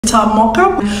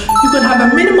Mockup. You could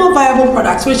have a minimal viable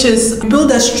product, which is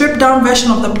build a stripped down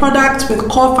version of the product with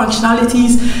core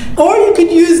functionalities, or you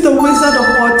could use the wizard of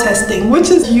all testing, which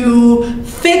is you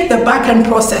fake the back-end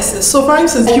processes. So for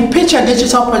instance, if you pitch a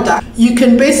digital product, you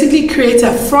can basically create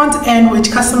a front end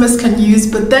which customers can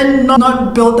use, but then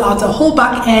not build out a whole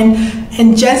back end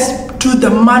and just do the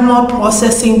manual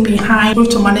processing behind proof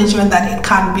to management that it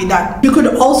can be done. You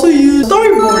could also use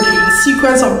storyboarding,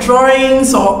 sequence of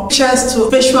drawings or pictures to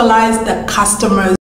visualize the customers.